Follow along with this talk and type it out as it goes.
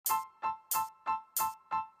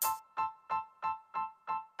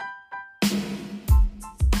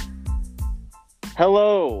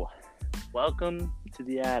Hello, welcome to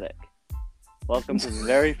the attic. Welcome to the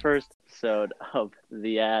very first episode of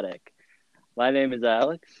The Attic. My name is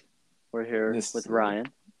Alex. We're here with Ryan.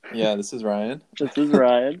 Yeah, this is Ryan. This is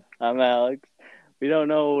Ryan. I'm Alex. We don't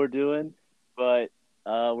know what we're doing, but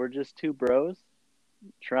we're just two bros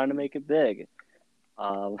trying to make it big.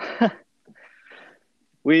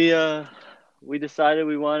 We decided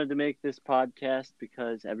we wanted to make this podcast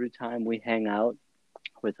because every time we hang out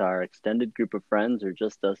with our extended group of friends or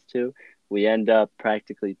just us two, we end up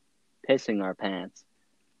practically pissing our pants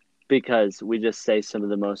because we just say some of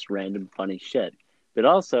the most random funny shit. But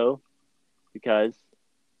also because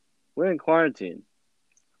we're in quarantine.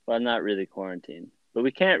 Well, not really quarantine, but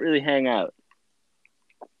we can't really hang out.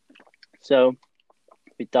 So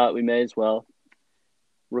we thought we may as well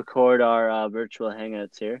record our virtual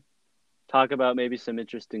hangouts here, talk about maybe some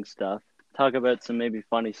interesting stuff, talk about some maybe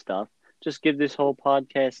funny stuff. Just give this whole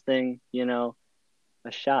podcast thing, a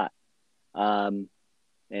shot. So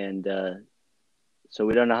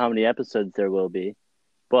we don't know how many episodes there will be,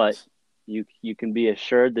 but you can be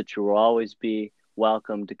assured that you will always be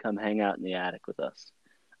welcome to come hang out in the attic with us.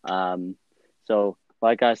 So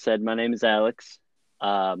like I said, my name is Alex.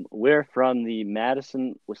 We're from the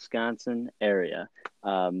Madison, Wisconsin area.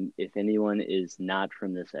 If anyone is not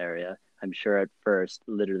from this area, I'm sure at first,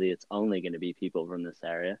 literally, it's only going to be people from this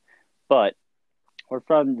area. But we're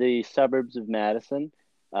from the suburbs of Madison,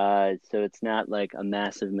 so it's not like a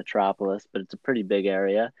massive metropolis, but it's a pretty big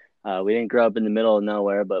area. We didn't grow up in the middle of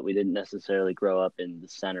nowhere, but we didn't necessarily grow up in the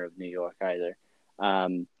center of New York either.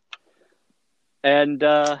 And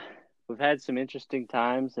we've had some interesting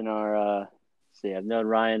times in our, I've known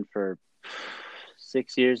Ryan for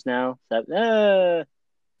 6 years now, like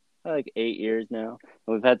 8 years now.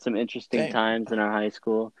 And we've had some interesting times in our high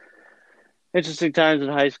school. Interesting times in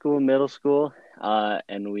high school, middle school,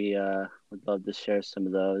 and we would love to share some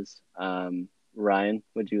of those. Ryan,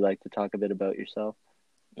 would you like to talk a bit about yourself?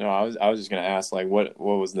 No, I was just gonna ask, like, what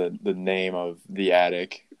was the name of the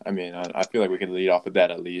attic? I mean, I feel like we could lead off with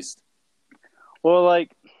that at least. Well, all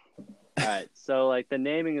right, so the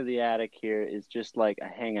naming of the attic here is just like a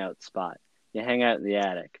hangout spot. You hang out in the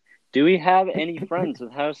attic. Do we have any friends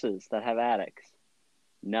with houses that have attics?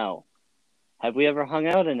 No. Have we ever hung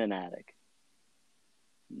out in an attic?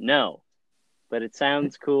 No, but it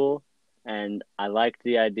sounds cool, and I like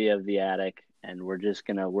the idea of the attic, and we're just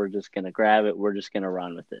gonna grab it. We're just gonna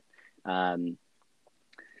run with it.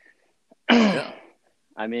 Yeah.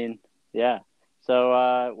 I mean, yeah.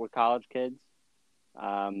 So we're college kids.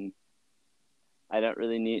 I don't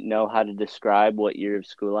really know how to describe what year of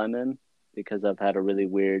school I'm in because I've had a really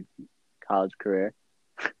weird college career.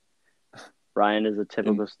 Ryan is a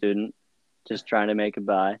typical student, just trying to make it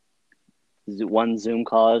by. One Zoom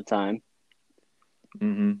call at a time.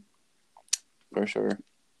 Mm-hmm. For sure.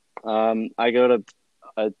 I go to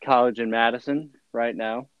a college in Madison right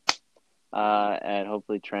now, and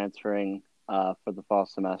hopefully transferring for the fall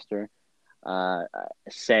semester.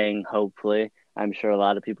 Saying hopefully, I'm sure a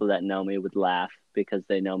lot of people that know me would laugh because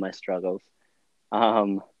they know my struggles.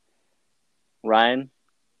 Ryan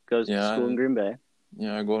goes to school in Green Bay.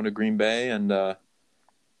 Yeah, I go to Green Bay, and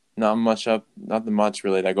nothing much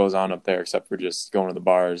really that goes on up there except for just going to the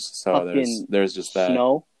bars. So there's just that.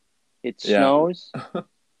 Snow. It snows.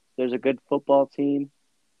 There's a good football team.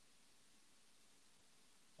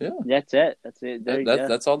 Yeah, that's it. That's it.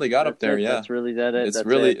 That's all they got up there. Yeah, that's really that.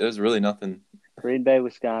 There's really nothing. Green Bay,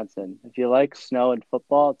 Wisconsin. If you like snow and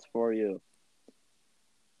football, it's for you.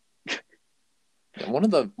 One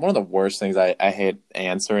of the worst things I hate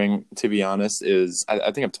answering, to be honest, is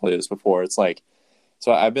I think I've told you this before. It's like,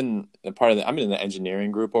 so I've been I'm in the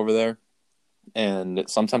engineering group over there, and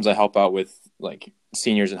sometimes I help out with like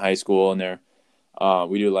seniors in high school, and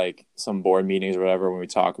we do like some board meetings or whatever when we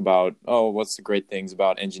talk about, what's the great things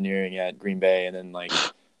about engineering at Green Bay, and then like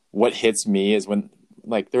what hits me is when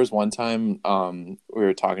like there was one time we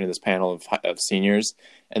were talking to this panel of seniors,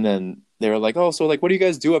 and then they were like, so like what do you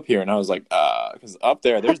guys do up here? And I was like, because up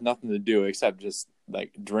there's nothing to do except just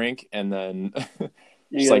like drink and then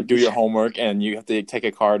just like do your homework, and you have to take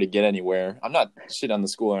a car to get anywhere. I'm not shit on the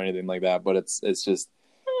school or anything like that, but it's just.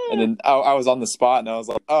 And then I was on the spot, and I was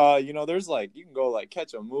like, there's like you can go like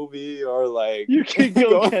catch a movie, or like you can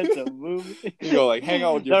go catch a movie. You can go like hang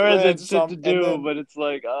out with your friends. There isn't shit to do, but it's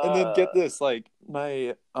like and then get this, like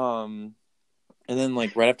my and then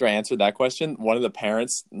like right after I answered that question, one of the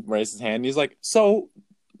parents raised his hand, and he's like, so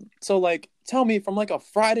like tell me, from like a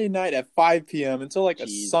Friday night at 5 p.m. until like a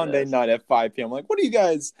Sunday night at 5 p.m. Like what do you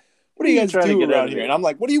guys do around here? And I'm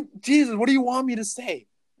like, what do you want me to say?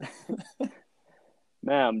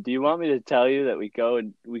 Ma'am, do you want me to tell you that we go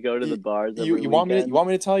to the You, bars you every you want me to you weekend? want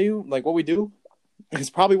me to tell you like what we do? It's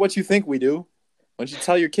probably what you think we do. Why don't you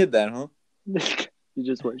tell your kid that, huh? She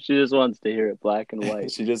just wants to hear it black and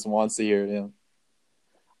white. She just wants to hear it. Yeah.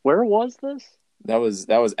 Where was this? That was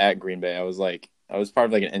at Green Bay. I was part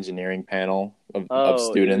of like an engineering panel of Oh, you're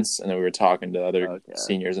students, and then we were talking to other okay.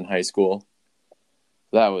 seniors in high school.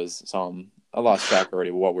 That was some. I lost track already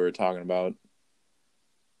of what we were talking about.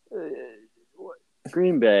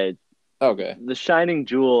 Green Bay, Okay. the shining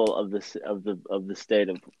jewel of the state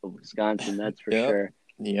of Wisconsin, that's for Yep. sure.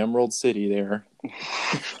 The Emerald City there.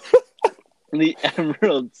 The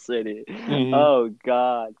Emerald City. Hmm. Oh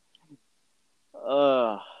God.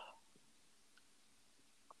 Ugh.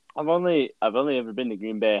 I've only ever been to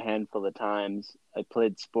Green Bay a handful of times. I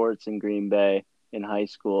played sports in Green Bay in high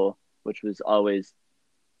school, which was always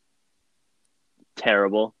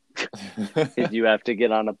terrible because you have to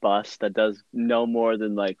get on a bus that does no more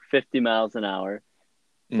than like 50 miles an hour.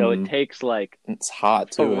 So it Mm. takes like It's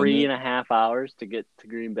hot too, isn't three it? and a half hours to get to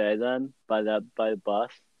Green Bay then by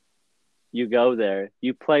bus. You go there,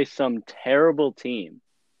 you play some terrible team.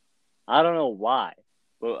 I don't know why.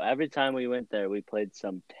 But every time we went there, we played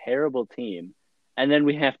some terrible team. And then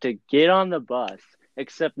we have to get on the bus,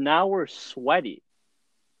 except now we're sweaty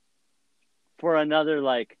for another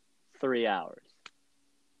like 3 hours.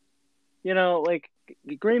 Like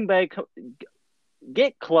Green Bay,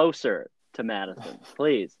 get closer to Madison,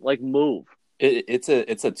 please. Like move. It's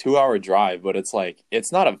a 2 hour drive, but it's like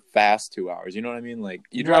it's not a fast 2 hours. You know what I mean? Like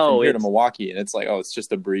you drive from No, here to it's Milwaukee, and it's like, oh, it's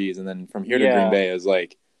just a breeze, and then from here to Green yeah, Bay is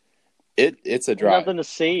like it's a drive. nothing to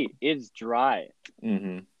see. It's dry.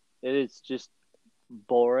 Hmm. It is just You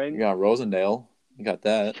boring. got Rosendale. You got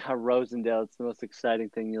that. Rosendale, it's the most exciting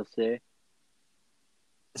thing you'll see.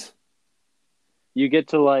 You get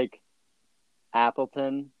to like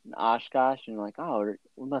Appleton and Oshkosh, and you're like, oh,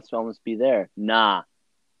 we must almost be there. Nah,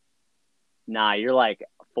 you're like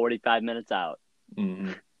 45 minutes out.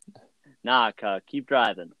 Hmm. Nah, keep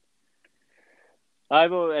driving. I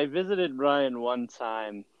visited Ryan one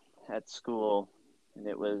time at school, and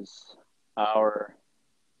our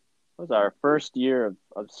it was our first year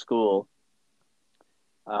of school.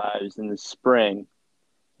 It was in the spring,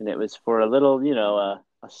 and it was for a little,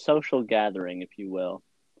 a social gathering, if you will.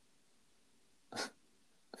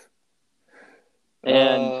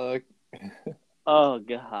 And Uh, oh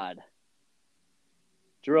God,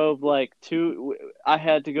 drove like two. I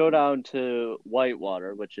had to go down to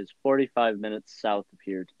Whitewater, which is 45 minutes south of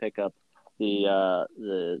here, to pick up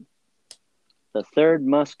the third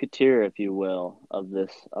musketeer, if you will,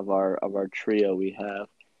 of our trio we have,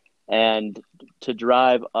 and to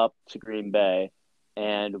drive up to Green Bay,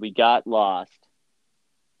 and we got lost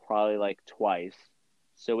probably like twice,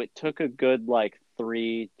 so it took a good like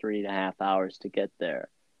 3.5 hours to get there.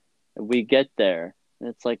 And we get there, and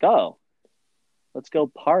it's like, oh, let's go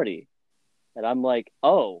party, and I'm like,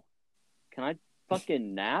 oh, can I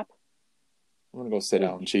fucking nap? I'm gonna go sit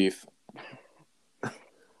down, Like, Chief.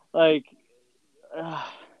 like,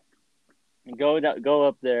 go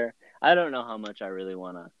up there. I don't know how much I really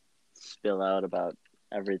want to spill out about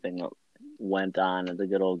everything that went on at the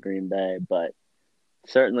good old Green Bay, but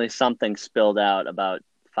certainly something spilled out about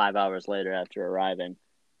 5 hours later after arriving.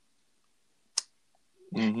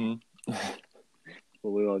 Hmm. But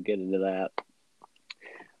we won't get into that.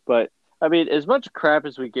 But I mean, as much crap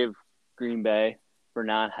as we give Green Bay for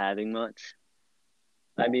not having much,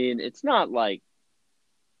 I mean, it's not like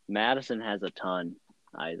Madison has a ton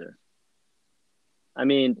either. I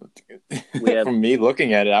mean, we have, From me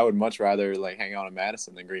looking at it, I would much rather like hang out in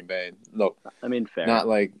Madison than Green Bay. No, I mean, fair. not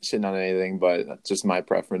like shitting on anything, but that's just my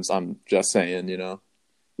preference. I'm just saying.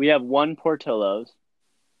 We have one Portillo's.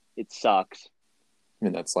 It sucks. I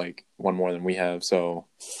mean, that's like one more than we have. So,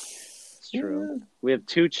 It's true. yeah, We have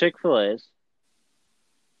two Chick-fil-A's.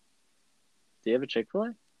 Do you have a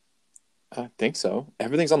Chick-fil-A? I think so.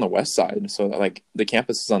 Everything's on the west side, so like the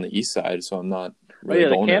campus is on the east side. So I'm not Oh really yeah,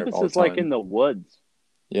 the going there campus all the is like time. in the woods.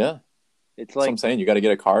 Yeah, It's that's what I'm like saying. You got to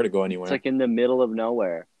get a car to go it's anywhere. like in the middle of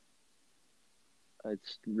nowhere.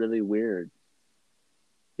 It's really weird.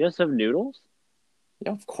 You guys have noodles?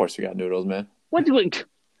 Yeah, of course we got noodles, man. What do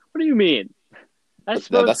you mean? I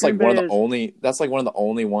suppose That's like Green one of Bay the is. only. That's like one of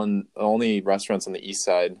the only restaurants on the east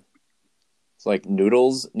side. It's like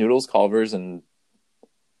noodles, Culver's, and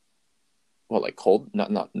what like cold?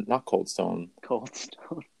 Not Cold Stone. Cold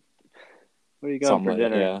Stone. What are you going Something for like that.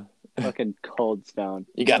 dinner? Yeah, Fucking Cold Stone.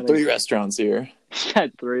 you got three restaurants here. You got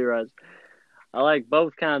three rides. I like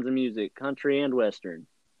both kinds of music, country and western.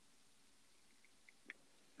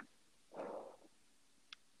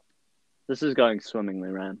 This is going swimmingly,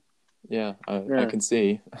 Ryan. Yeah, I Yeah. can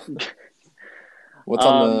see.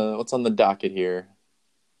 Um, What's on the docket here?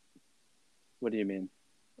 what do you mean?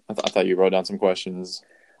 I thought you wrote down some questions.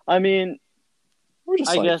 I mean, We're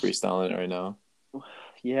just I like guess, freestyling it right now.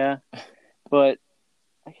 yeah, but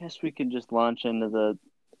I guess we can just launch into the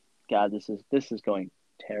God. This is going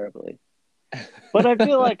terribly. But I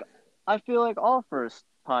feel like all first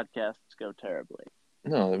podcasts go terribly.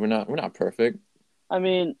 No, we're not perfect. I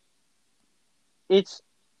mean, it's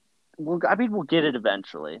we'll get it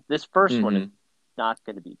eventually. This first one is Mm-hmm. not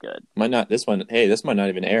going to be good. Might not this one. Hey, this might not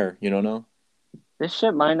even air. You don't know. This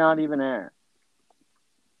shit might not even air.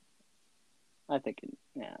 I think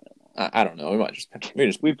yeah, I don't know. I don't know. We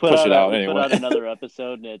just We put push out it out we put anyway. out another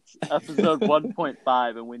episode and it's episode 1.5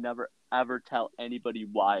 and we never ever tell anybody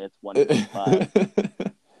why it's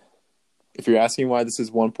 1.5. If you're asking why this is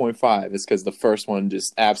 1.5, it's because the first one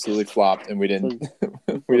just absolutely flopped and we didn't we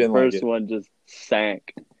The didn't like first it. one just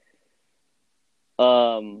sank.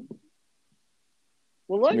 Um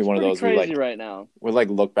well, It's gonna be life's one of pretty those crazy right now. we like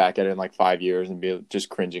look back at it in like 5 years and be just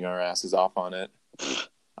cringing our asses off on it. I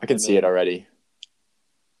I can see it mean, already.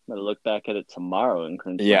 I'm gonna look back at it tomorrow and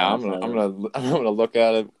cringe my Yeah, ass at it. I'm gonna look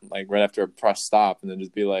at it like right after I press stop and then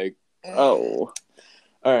just be like, Oh.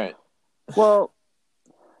 all right, Well,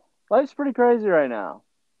 life's pretty crazy right now.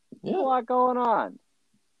 There's a yeah, lot going on.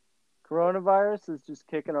 Coronavirus is just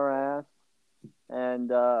kicking our ass. And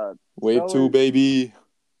wave so two, is baby.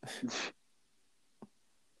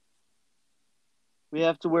 we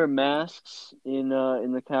have to wear masks in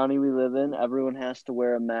the county we live in. Everyone has to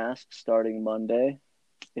wear a mask starting Monday.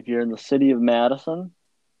 If you're in the city of Madison,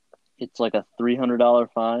 it's like a $300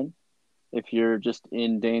 fine. If you're just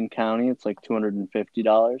in Dane County, it's like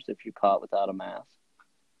 $250 if you're caught without a mask.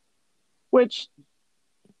 Which,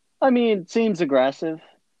 I mean, seems aggressive,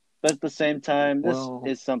 but at the same time, this Well,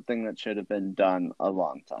 is something that should have been done a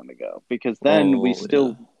long time ago because then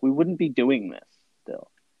yeah. we wouldn't be doing this still.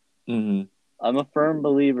 Mm-hmm. I'm a firm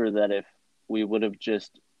believer that if we would have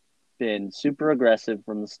just been super aggressive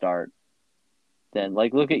from the start, then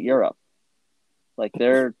like look at Europe. Like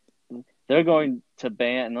they're going to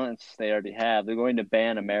ban, unless they already have, they're going to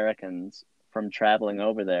ban Americans from traveling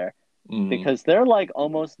over there Mm-hmm. because they're like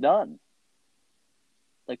almost done.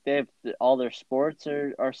 Like they have all their sports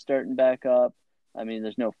are starting back up. I mean,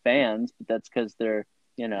 there's no fans, but that's because they're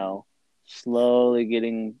slowly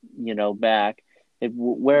getting back.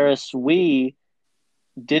 Whereas we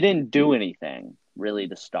didn't do anything really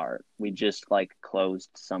to start. We just like closed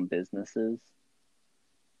some businesses,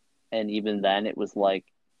 and even then, it was like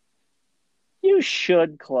you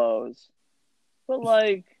should close, but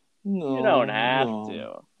like you don't No, have no.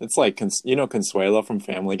 to. It's like you know Consuelo from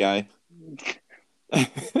Family Guy.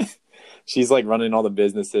 She's like running all the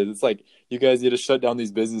businesses. It's like you guys need to shut down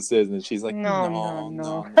these businesses, and she's like, No, no, no,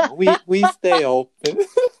 no. no, no. We stay open.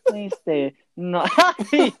 We stay no.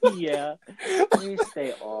 Yeah, we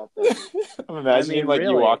stay open. I'm I imagining mean, like you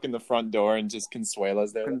really, walk in the front door and just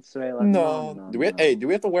Consuela's there. Like, Consuela. No, no, no, do we? Hey, no, do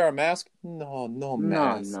we have to wear a mask? No, no no,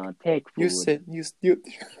 mask. no. Take You food. sit. You.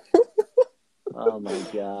 Oh my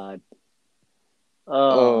god.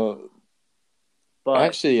 Oh, Uh, but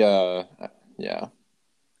actually, yeah.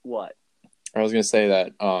 what? I was gonna say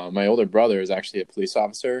that my older brother is actually a police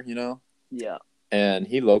officer. You know. Yeah. And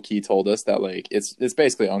he low key told us that like it's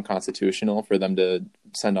basically unconstitutional for them to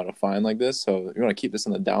send out a fine like this. So you want to keep this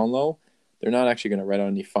on the down low. They're not actually going to write out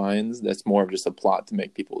any fines. That's more of just a plot to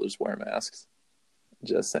make people just wear masks.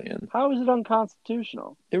 Just saying. How is it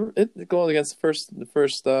unconstitutional? It goes against the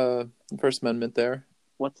first amendment there.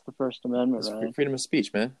 What's the First Amendment, It's Ryan? freedom of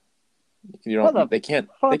speech, man. You How the don't. They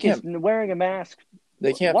fuck is can't. wearing a mask?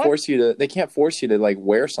 They can't What? force you to. They can't force you to like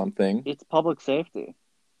wear something. It's public safety.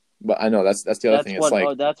 But I know that's the other thing. It's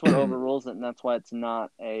like That's what overrules it, and that's why it's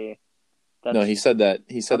not a. no, That's he said that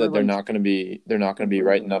everyone's they're not going to be completely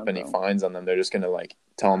writing up any mental. fines on them. They're just going to like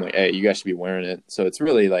tell them like, hey, you guys should be wearing it. So it's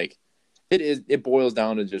really like it boils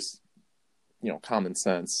down to just common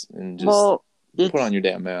sense and just Well, put it's on your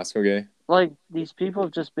damn mask, okay? like these people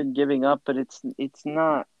have just been giving up, but it's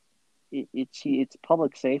not. It's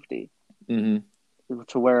public safety Mm-hmm.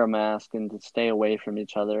 to wear a mask and to stay away from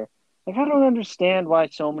each other. Like I don't understand why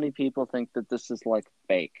so many people think that this is like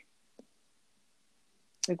fake.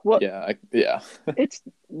 Like what? Yeah. It's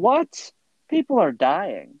what people are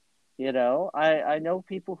dying. I know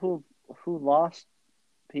people who lost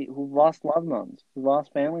who lost loved ones, who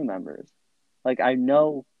lost family members. Like I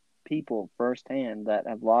know people firsthand that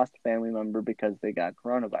have lost a family member because they got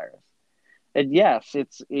coronavirus. And yes,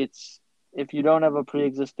 it's if you don't have a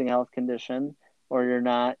pre-existing health condition or you're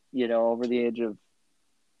not, over the age of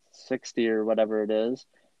 60 or whatever it is,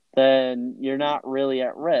 then you're not really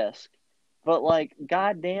at risk. But like,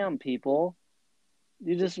 goddamn, people,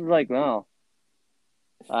 you just like, well,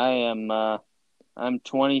 I am, I'm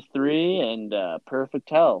 23 and perfect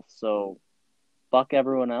health, so fuck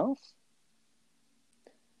everyone else.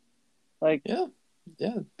 Like, Yeah,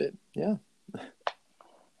 yeah, yeah.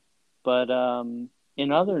 but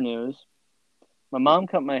in other news, my mom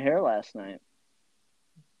cut my hair last night.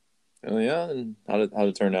 Oh yeah, and how did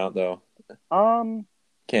it turn out though? Um,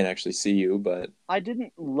 Can't actually see you, but I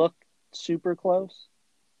didn't look super close,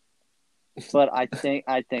 but I think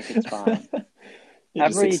it's fine. you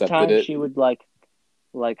just Every accepted time it. she would like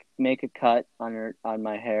make a cut on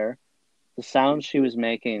my hair, the sound she was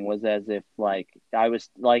making was as if like I was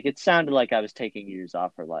like it sounded like I was taking years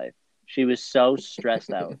off her life. She was so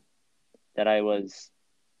stressed out that I was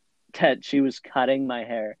that she was cutting my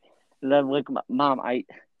hair. And I'm like, Mom, I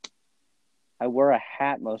wear a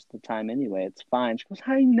hat most of the time anyway. It's fine. She goes,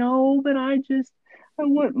 I know, but I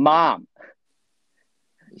want Mom,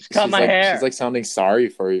 just cut She's my like she's hair. like sounding sorry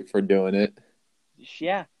for doing it.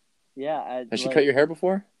 Yeah, yeah, Has she cut like your hair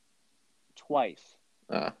before? twice,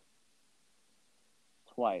 Ah,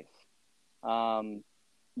 twice. Um,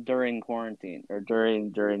 during quarantine or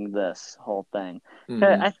during this whole thing.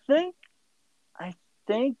 mm-hmm. I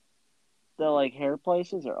think the like hair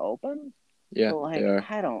places are open, Yeah, but they like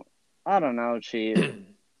are. I don't know, Chief.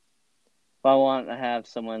 If I want to have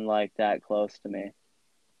someone like that close to me.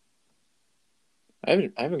 I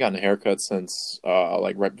haven't gotten a haircut since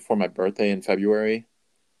like right before my birthday in February.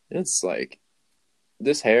 It's like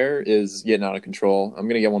this hair is getting out of control. I'm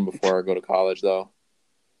gonna get one before I go to college though.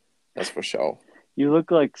 That's for sure. You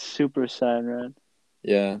look like Super Saiyan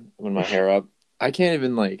Yeah, when my hair up. I can't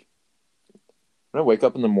even like when I wake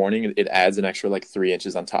up in the morning, it adds an extra like 3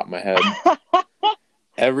 inches on top of my head.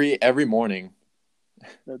 Red. Every morning.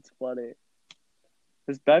 That's funny.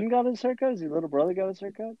 Has Ben got his haircut? Has your little brother got his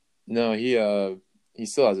haircut? No, he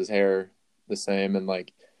still has his hair the same and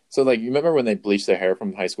like so like you remember when they bleached their hair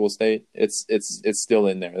from high school state? It's still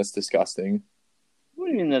in there. That's disgusting. What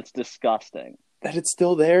do you mean that's disgusting? That it's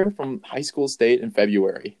still there from high school state in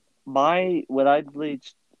February. My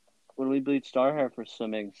when we bleached our hair for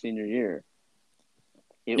swimming senior year,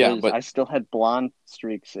 it Yeah, was but I still had blonde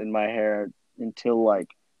streaks in my hair until like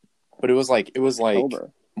it was like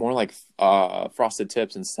October. more like frosted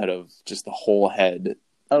tips instead of just the whole head.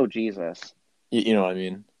 Oh Jesus. You know what I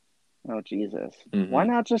mean? Oh Jesus. Why Mm-hmm.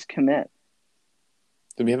 not just commit?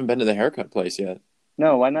 We haven't been to the haircut place yet.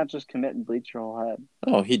 No, why not just commit and bleach your whole head?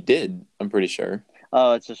 Oh, he did. I'm pretty sure.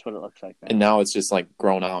 Oh, it's just what it looks like And now. now it's just like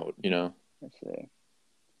grown out. You know. I see.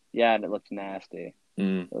 Yeah, and it looks nasty.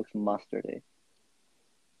 Mm. It looks mustardy.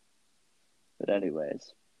 But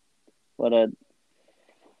anyways, what a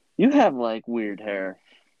you have like weird hair.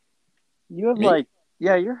 You have Me? like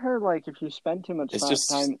yeah, your hair like if you spend too much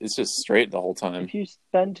time It's just straight the whole time. if you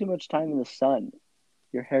spend too much time in the sun,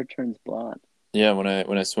 your hair turns blonde. Yeah, when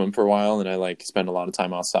I swim for a while and I like spend a lot of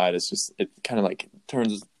time outside, it kind of like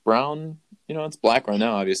turns brown. You know, it's black right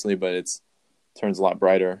now, obviously, but it's turns a lot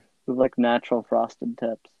brighter. With like natural frosted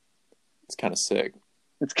tips. It's kind of sick.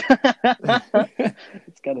 It's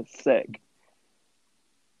it's kind of sick.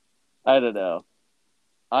 I don't know.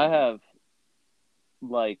 I have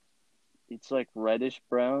like it's like reddish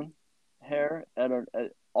brown hair.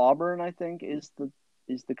 Auburn, I think, is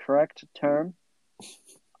the correct term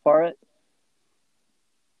for it.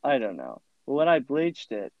 I don't know. But when I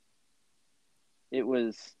bleached it, it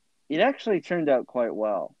was it actually turned out quite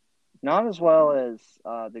well. Not as well as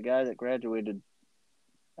the guy that graduated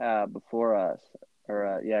before us,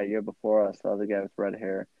 or yeah, a year before us, the other guy with red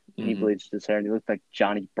hair, and he Hmm. bleached his hair and he looked like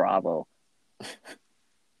Johnny Bravo. Kind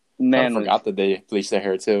of Man was forgot that they bleach their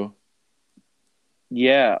hair too.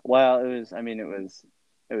 yeah. Well, it was. I mean,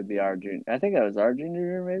 it would be our junior. I think it was our junior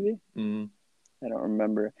year, maybe. Mm. I don't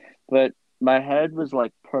remember, but my head was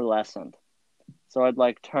like pearlescent, so I'd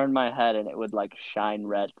like turn my head and it would like shine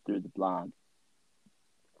red through the blonde.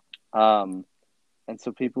 Um, and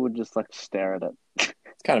so people would just like stare at it.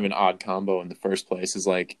 It's kind of an odd combo in the first place. Is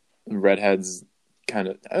like redheads kind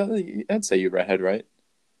of. I'd say you redhead, right?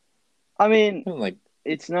 I mean, Like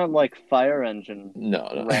it's not like fire engine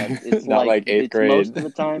no, red. no, It's not like like eighth it's most of grade. the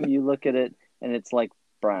time you look at it and it's like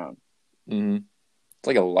brown. Hmm. It's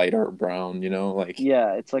like a lighter brown, you know, like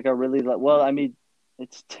Yeah, it's like a really well. I mean,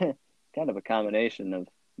 it's kind of a combination of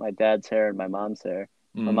my dad's hair and my mom's hair.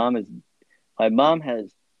 My mm, mom is my mom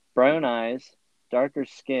has brown eyes, darker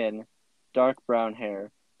skin, dark brown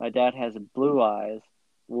hair. My dad has blue eyes,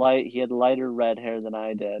 light. He had lighter red hair than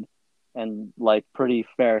I did, and like pretty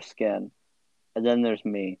fair skin. And then there's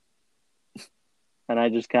me, and I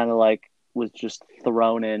just kind of like was just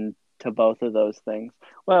thrown in to both of those things.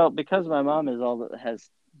 Well, because my mom has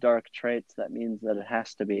dark traits, that means that it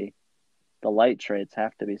has to be the light traits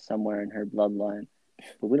have to be somewhere in her bloodline,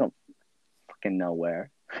 but we don't fucking know where.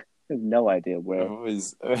 We have no idea where.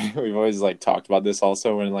 We've always like talked about this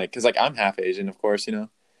also when like because like I'm half Asian, of course, you know,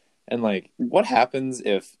 and like what happens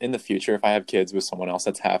if in the future if I have kids with someone else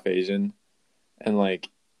that's half Asian, and like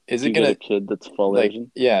is Do it you get gonna a kid that's full like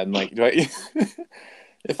Asian? yeah, and like do I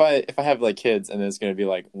if I have like kids and it's gonna be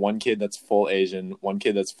like one kid that's full Asian, one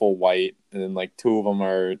kid that's full white, and then like two of them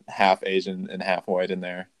are half Asian and half white in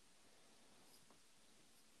there.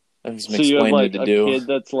 There's some So you have explaining like to a do. kid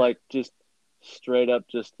that's like just straight up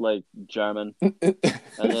just like German, and then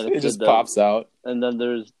a It kid just that, pops out. and then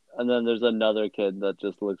there's another kid that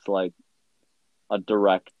just looks like a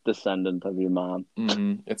direct descendant of your mom.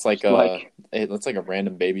 It's like Just like it's like a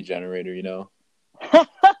random baby generator, you know.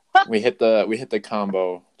 We hit the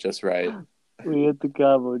combo just right. we hit the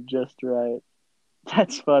combo just right.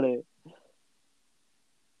 That's funny.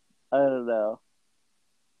 I don't know.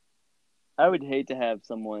 I would hate to have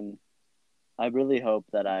someone. I really hope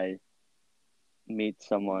that I meet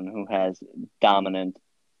someone who has dominant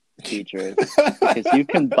features because you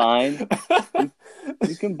combine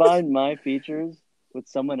my features with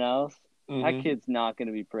someone else. That hmm kid's not going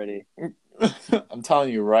to be pretty. I'm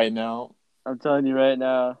telling you right now. I'm telling you right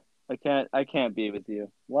now. I can't be with you.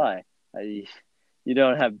 Why? You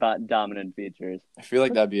don't have dominant features. I feel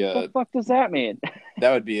like What the fuck does that mean?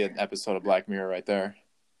 that would be an episode of Black Mirror right there.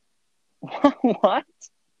 What?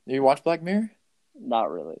 You watch Black Mirror?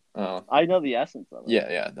 Not really. Oh, I know the essence of it.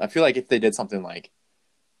 yeah. I feel like if they did something like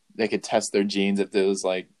they could test their genes, if there was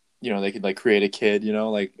like they could like create a kid,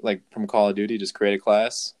 like from Call of Duty, just create a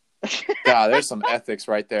class. God, there's some ethics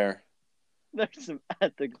right there. There's some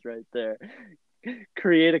ethics right there.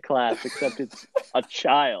 Create a class, except it's a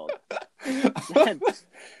child.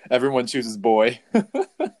 Everyone chooses boy.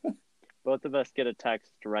 Both of us get a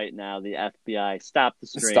text right now. The FBI, stop the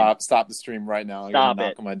stream. Stop the stream right now. I'm Stop gonna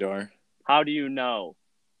knock it. on my door. How do you know?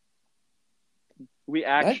 We What?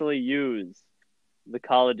 actually use the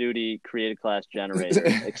Call of Duty create a class generator,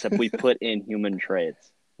 except we put in human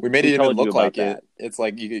traits. We made We it even told you look like about it. that. It's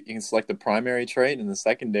like you can select the primary trait and the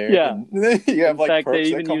secondary, Yeah. and you have In like fact, they perks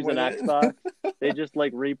that even come use an with it. Xbox. They just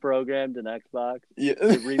like reprogrammed an Xbox. Yeah.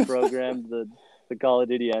 They reprogrammed the Call of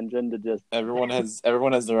Duty engine to just Everyone has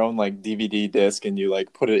their own like DVD disc, and you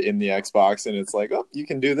like put it in the Xbox, and it's like, oh, you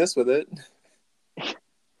can do this with it.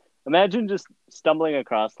 imagine just stumbling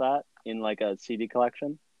across that in like a CD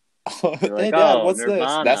collection. You're Hey, like, Dad, oh, what's this?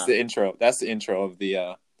 That's Nirvana. the intro. That's the intro of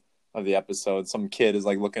the episode. Some kid is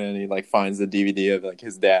like looking and he like finds the DVD of like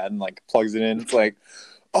his dad and like plugs it in. It's like,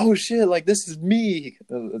 oh shit, like this is me.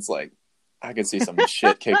 It's like I could see some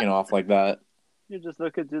shit kicking off like that. You're just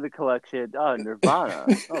looking through the collection. Oh, Nirvana.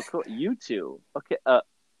 Oh, cool. U2. Okay.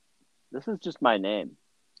 This is just my name.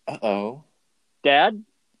 Uh-oh. Dad,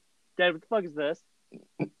 what the fuck is this?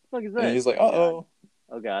 What the fuck is And this? he's like, God. uh-oh.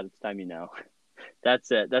 Oh God, it's time you know.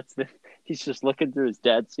 That's it. He's just looking through his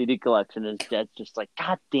dad's CD collection, and his dad's just like,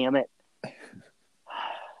 God damn it.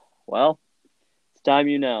 Well, it's time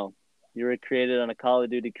you know. You were created on a Call of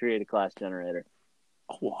Duty create a class generator.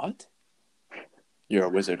 What? You're a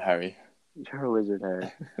wizard, Harry. You're a wizard,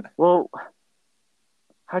 Harry. Well,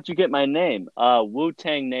 how'd you get my name?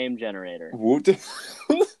 Wu-Tang name generator. Woot.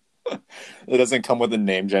 It doesn't come with a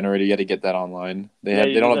name generator. You got to get that online. They Yeah, have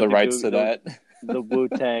you they don't just have the have to rights to Google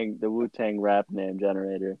that. the Wu-Tang rap name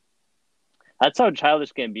generator. That's how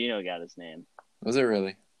Childish Gambino got his name. Was it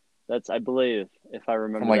really? That's, I believe, if I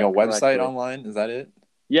remember From like a that website correctly. online? Is that it?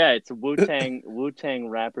 Yeah, it's a Wu-Tang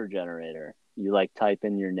rapper generator. You like type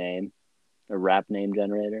in your name, a rap name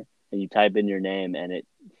generator, and you type in your name, and it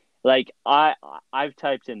like I've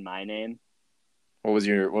typed in my name. What was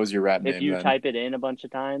your rap If name you then? type it in a bunch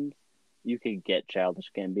of times, you could get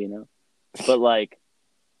Childish Gambino. But like,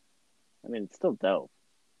 I mean, it's still dope.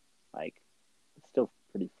 Like, it's still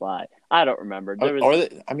pretty fly. I don't remember. There was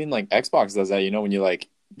I mean, like Xbox does that. You know, when you like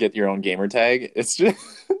get your own gamer tag, it's just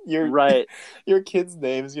right. your kid's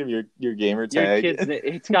name is your gamer Your tag. kid's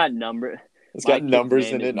it's got number. It's My got kid's numbers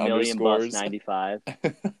name in it is and Million Bus underscores. 95.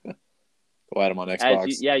 Go at him on As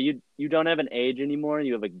Xbox. you don't have an age anymore.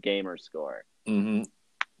 You have a gamer score. Mm-hmm.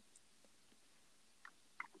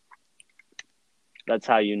 That's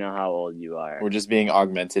how you know how old you are. We're just being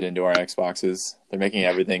augmented into our Xboxes. They're making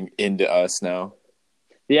everything into us now.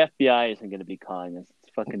 The FBI isn't going to be calling us.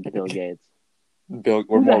 It's fucking Bill Gates. We're Who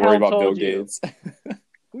the more worried hell about Bill told you? Gates.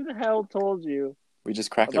 Who the hell told you We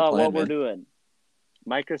just cracked their about plan, what we're man. doing?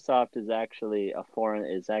 Microsoft is actually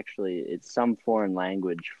it's some foreign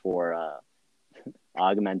language for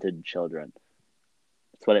augmented children.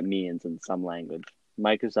 That's what it means in some language.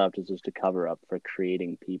 Microsoft is just a cover up for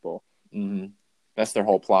creating people. Mm-hmm. That's their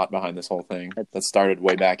whole plot behind this whole thing. That's, That started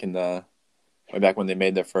way back when they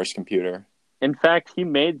made their first computer. in fact, he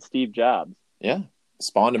made Steve Jobs. Yeah,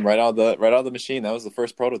 spawned him right out of the machine. That was the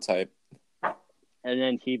first prototype. And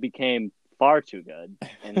then he became far too good.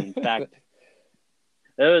 And in fact,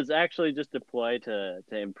 it was actually just a ploy to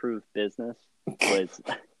improve business. Was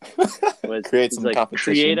create some like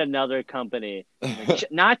competition. create another company.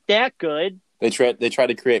 Like, not that good. They tried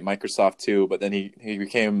to create Microsoft too, but then he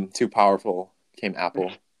became too powerful. Became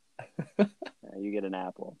Apple. You get an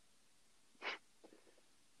Apple.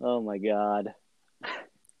 Oh my God.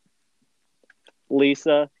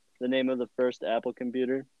 Lisa, the name of the first Apple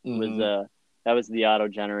computer, was that was the auto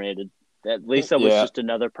generated. That Lisa was just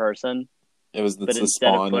another person. It was but the instead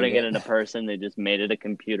of spawn putting of it in a person, they just made it a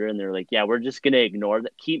computer, and they're like, "Yeah, we're just gonna ignore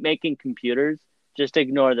that. Keep making computers. Just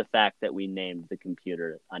ignore the fact that we named the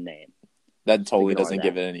computer a name." That totally ignore doesn't that.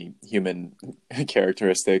 give it any human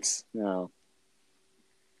characteristics. No,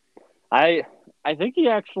 I think he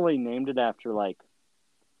actually named it after like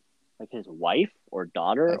his wife or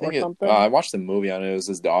daughter I or think it. something. I watched the movie on it. It was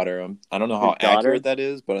his daughter. I don't know how His daughter? accurate that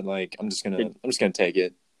is, but like, I'm just gonna take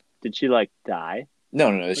it. Did she like die? No.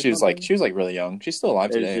 She was something? like really young. She's still alive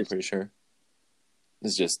today. I'm pretty sure.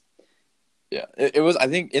 It's just yeah. It was. I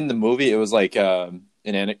think in the movie it was like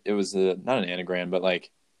it was not an anagram, but like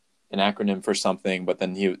an acronym for something. But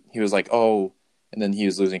then he was like, oh, and then he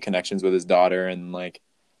was losing connections with his daughter, and like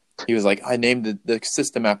he was like, I named the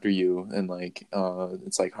system after you, and like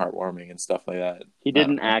it's like heartwarming and stuff like that. He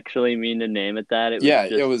didn't actually mean to name it that. It was Yeah,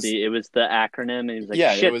 just it was the acronym, and he was like,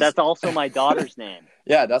 yeah, "Shit, that's also my daughter's name."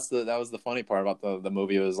 Yeah, that was the funny part about the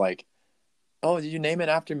movie. It was like, oh, did you name it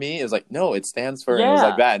after me? It was like, no, it stands for, and it was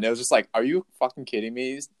like Yeah. that, and it was just like, are you fucking kidding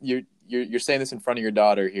me? You're saying this in front of your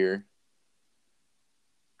daughter here.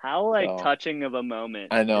 How So, touching of a moment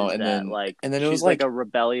I know, is and that? then Like and then it was she's like like a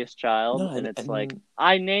rebellious child, no, and it's like and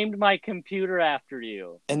I named my computer after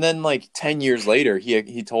you. and then like 10 years later,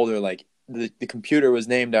 he told her like the computer was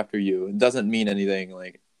named after you. It doesn't mean anything.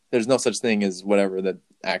 Like there's no such thing as whatever the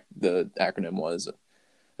acronym was.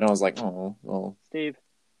 And I was like, oh, well. Steve,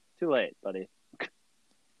 too late, buddy. I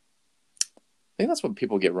think that's what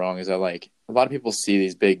people get wrong is that like a lot of people see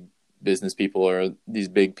these big business people or these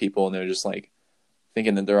big people and they're just like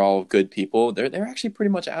thinking that they're all good people. They're actually pretty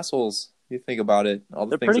much assholes. You think about it, all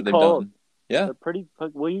the They're things pretty that they've cold. done. Yeah, They're pretty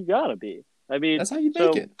well. You gotta be. I mean, that's how you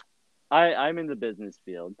make it. I'm in the business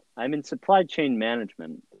field. I'm in supply chain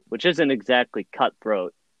management, which isn't exactly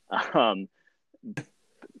cutthroat. Um,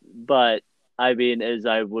 but I mean, as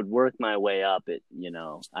I would work my way up,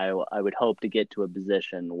 I would hope to get to a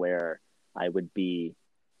position where I would be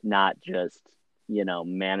not just,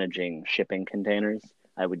 managing shipping containers.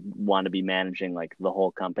 I would want to be managing like the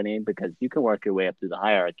whole company because you can work your way up through the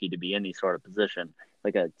hierarchy to be any sort of position,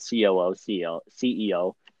 like a COO,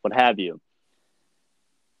 CEO, what have you.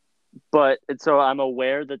 But so I'm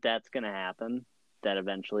aware that that's going to happen, that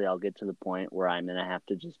eventually I'll get to the point where I'm going to have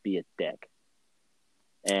to just be a dick.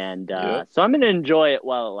 And Yep. so I'm going to enjoy it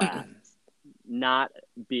while it lasts, not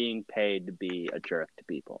being paid to be a jerk to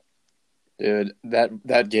people. Dude,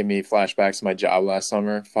 that gave me flashbacks to my job last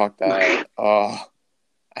summer. Fuck that. Oh,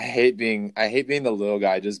 I hate being the little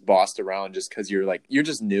guy just bossed around just because you're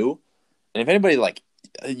just new. And if anybody like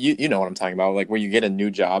you know what I'm talking about, like where you get a new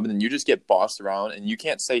job and then you just get bossed around and you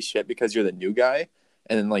can't say shit because you're the new guy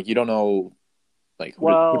and then like you don't know like who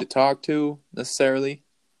to talk to necessarily.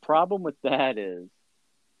 Problem with that is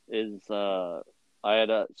I had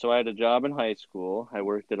a job in high school. I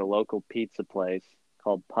worked at a local pizza place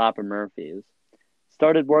called Papa Murphy's.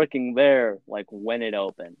 Started working there like when it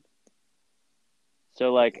opened.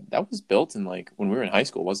 So like that was built in like when we were in high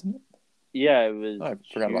school, wasn't it? Yeah, it was. I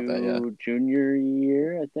forgot about that. Yeah, junior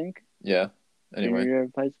year, I think. Yeah. Anyway, junior year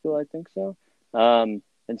of high school, I think so.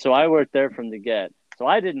 And so I worked there from the get. So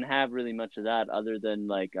I didn't have really much of that, other than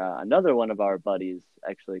like another one of our buddies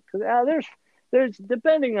actually. Because there's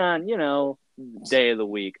depending on day of the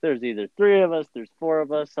week. There's either 3 of us, there's 4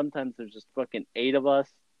 of us. Sometimes there's just fucking 8 of us,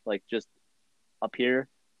 like just up here,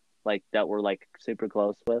 like that we're like super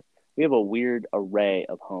close with. We have a weird array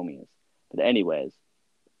of homies. But anyways.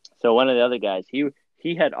 So one of the other guys,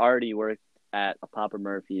 he had already worked at a Papa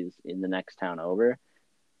Murphy's in the next town over.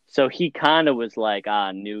 So he kind of was like,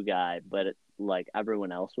 new guy, but like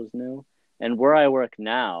everyone else was new. And where I work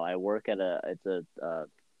now, I work at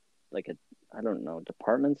like a I don't know,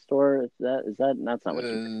 department store. Is that that's not what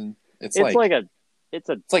you it's it's like like a it's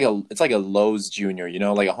a it's like a Lowe's Junior,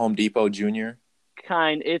 like a Home Depot Junior.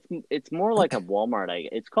 It's more like a Walmart.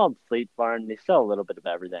 It's called Fleet Farm. They sell a little bit of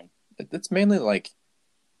everything. It's mainly like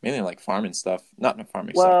farming stuff, not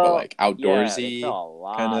farming stuff, but Well, like yeah, they outdoorsy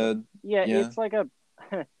sell a kind lot of. of. Yeah, Yeah. it's like a.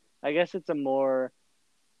 I guess it's a more.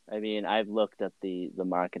 I mean, I've looked at the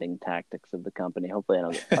marketing tactics of the company. Hopefully, I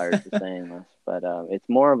don't get fired for saying this, but it's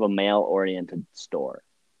more of a male-oriented store.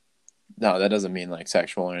 No, that doesn't mean like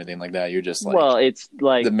sexual or anything like that. You're just Well, like it's the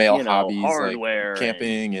like, male hobbies, like hardware and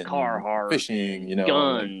camping and Carhartt fishing. and Like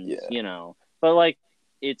guns, yeah. But like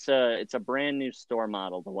it's a brand new store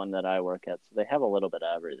model, the one that I work at. So they have a little bit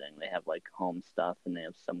of everything. They have like home stuff and they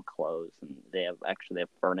have some clothes and they have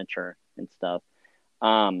furniture and stuff.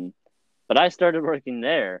 Um, but I started working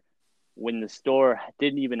there when the store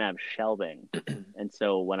didn't even have shelving. And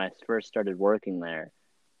so when I first started working there,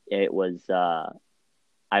 it was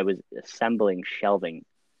I was assembling shelving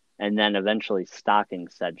and then eventually stocking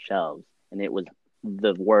said shelves. And it was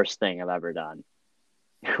the worst thing I've ever done.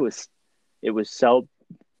 It was it was so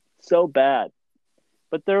bad.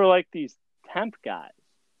 But there were like these temp guys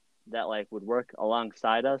that like would work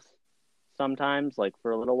alongside us sometimes, like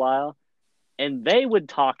for a little while, and they would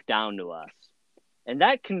talk down to us. And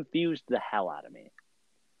that confused the hell out of me.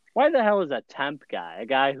 Why the hell is a temp guy, a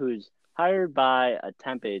guy who's hired by a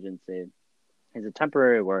temp agency, he's a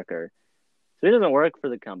temporary worker, so he doesn't work for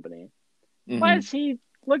the company. Why Mm-hmm. is he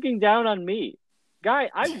looking down on me? Guy,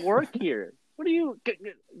 I work here. What are you,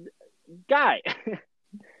 guy?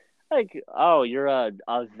 Like, oh, you're a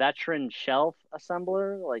veteran shelf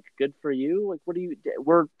assembler? Like, good for you. Like, what do you,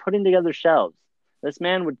 we're putting together shelves. This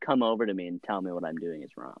man would come over to me and tell me what I'm doing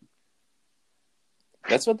is wrong.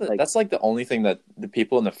 Like, That's like the only thing that the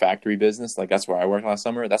people in the factory business, like that's where I worked last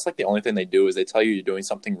summer. That's like the only thing they do is they tell you you're doing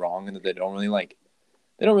something wrong and that they don't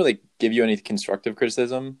really give you any constructive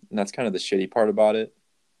criticism, and that's kind of the shitty part about it.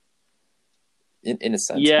 In a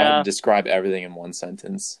sense, if I had to yeah, describe everything in one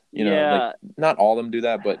sentence, like yeah, not all of them do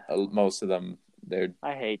that, but most of them, they're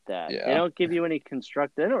I hate that. They yeah. don't give you any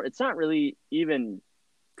constructive, it's not really even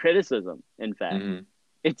criticism, in fact. Mm-hmm.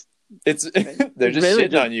 It's, It's they're it's just really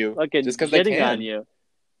shitting just on you just fucking because they shitting on can. you.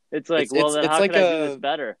 It's like, well, then It's how like could I do this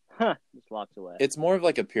better? Huh, just walks away. it's more of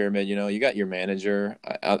like a pyramid. You got your manager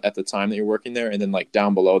at the time that you're working there, and then like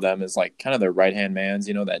down below them is like kind of their right hand mans,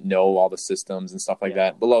 that know all the systems and stuff like Yeah.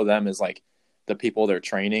 that. Below them is like the people they're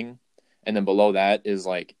training, and then below that is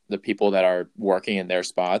like the people that are working in their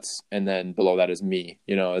spots, and then below that is me.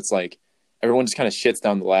 It's like everyone just kind of shits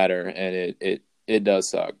down the ladder, and it does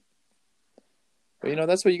suck. But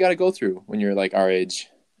that's what you got to go through when you're like our age,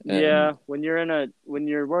 and Yeah, when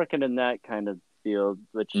you're working in that kind of field,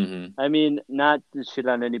 which mm-hmm. I mean, not to shit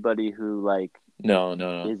on anybody who like No,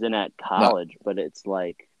 no, no, isn't at not. college, but it's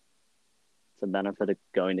like it's a benefit of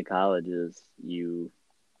going to college is you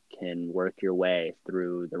can work your way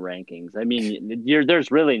through the rankings. I mean,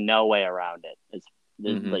 there's really no way around it. There's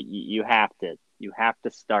Mm-hmm. like you have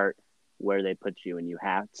to start where they put you, and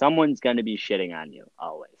someone's going to be shitting on you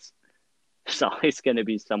always. There's always going to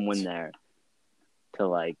be someone there to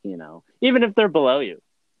like, even if they're below you,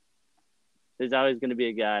 there's always going to be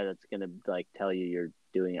a guy that's going to like tell you you're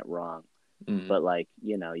doing it wrong. Mm-hmm. But like,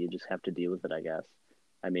 you just have to deal with it, I guess.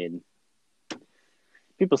 I mean,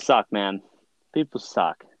 people suck, man. People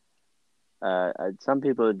suck. Some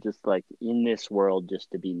people are just like in this world just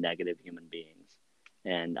to be negative human beings,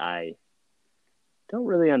 and I don't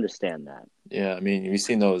really understand that. Yeah, I mean, you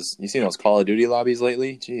seen those Call of Duty lobbies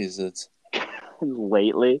lately? Jeez, it's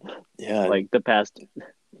Lately, yeah. like the past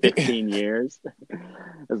 15 years,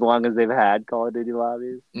 as long as they've had Call of Duty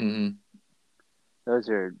lobbies. Mm-hmm. That's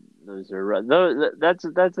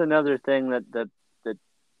another thing that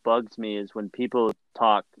bugs me is when people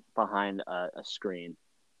talk behind a screen.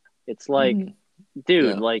 It's like, Mm-hmm. dude,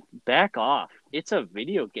 Yeah. like back off. It's a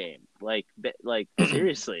video game. Like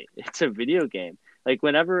seriously, it's a video game. Like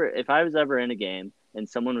if I was ever in a game and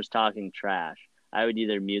someone was talking trash, I would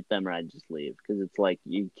either mute them or I'd just leave because it's like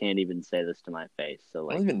you can't even say this to my face. So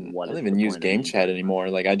I don't like, even I what don't is even the use point of game me chat doing this? anymore.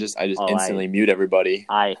 Like I just Oh, instantly mute everybody.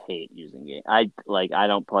 I hate using game. I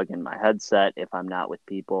don't plug in my headset if I'm not with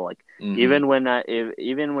people. Like Mm-hmm.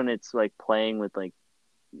 even when it's like playing with like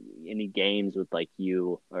any games with like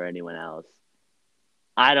you or anyone else,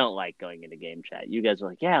 I don't like going into game chat. You guys are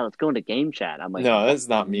like, yeah, let's go into game chat. I'm like, No, that's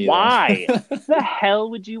not me though. why? The hell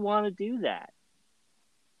would you want to do that?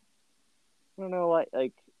 I don't know what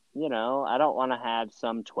like. I don't want to have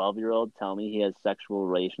some 12-year-old tell me he has sexual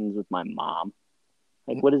relations with my mom.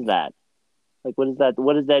 Like, what is that? Like, what is that?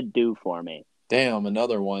 What does that do for me? Damn,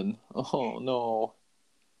 another one. Oh no.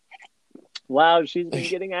 Wow, she's been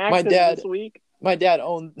getting My active this dad week. my dad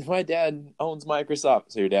owns Microsoft.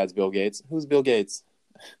 So your dad's Bill Gates. Who's Bill Gates?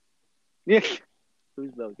 Yeah,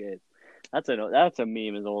 Who's Bill Gates? That's a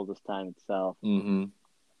meme as old as time itself. Mm-hmm.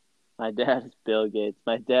 My dad is Bill Gates.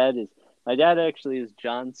 My dad actually is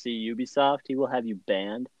John C. Ubisoft. He will have you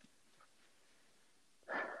banned.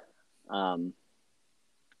 Um,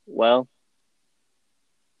 well,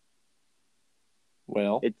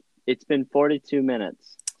 Well, it's been 42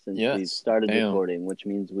 minutes since we've yes. started Damn. recording, which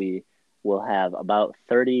means we will have about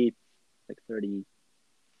 30, like 30,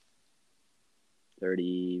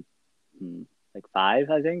 30, like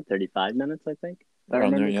 35 minutes, I think, if I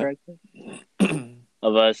Around there, remember yeah. correctly,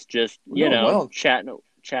 of us just, We're doing well.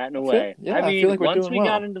 chatting away. I I feel mean, like we're once doing we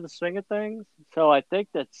got well. into the swing of things, so I think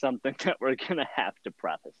that's something that we're going to have to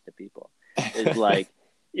preface to people is like,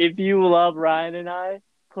 if you love Ryan and I,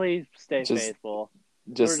 please stay just faithful.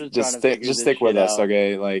 We're just just just trying to stick figure just this stick with shit us, out.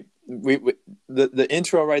 okay? Like we the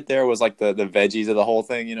intro right there was like the veggies of the whole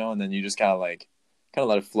thing, you know, and then you just kind of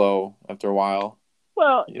let it flow after a while.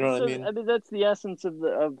 Well, You know what I mean? I mean that's the essence of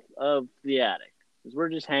the attic. Is we're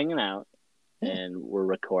just hanging out Yeah. and we're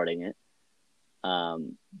recording it.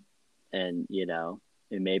 Um, and and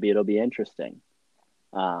maybe it'll be interesting.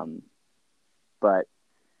 Um, but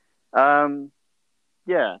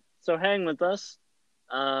yeah. So hang with us.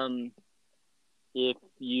 Um, if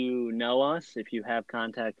you know us, if you have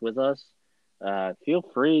contact with us, feel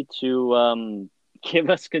free to give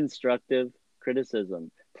us constructive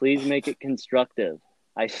criticism. Please make it constructive.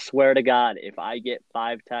 I swear to God, if I get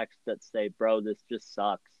 5 texts that say, "Bro, this just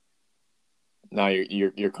sucks," Now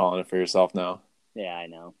you're calling it for yourself now. yeah, I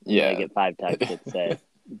know. I'm gonna Yeah. get 5 texts that say,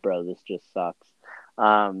 "Bro, this just sucks."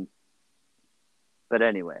 Um, but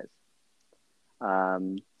anyways,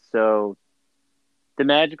 so the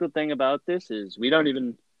magical thing about this is we don't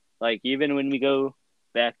even even when we go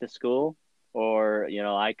back to school, or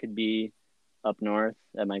I could be up north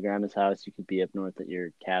at my grandma's house, you could be up north at your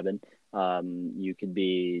cabin, you could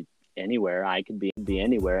be anywhere, I could be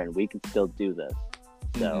anywhere, and we could still do this.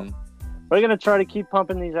 So Mm-hmm. we're gonna try to keep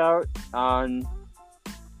pumping these out on,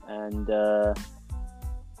 and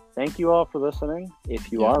thank you all for listening.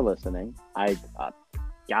 If you Yeah. are listening, I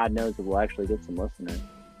God knows if we'll actually get some listeners,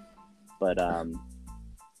 but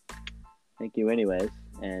thank you anyways,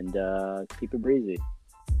 and keep it breezy.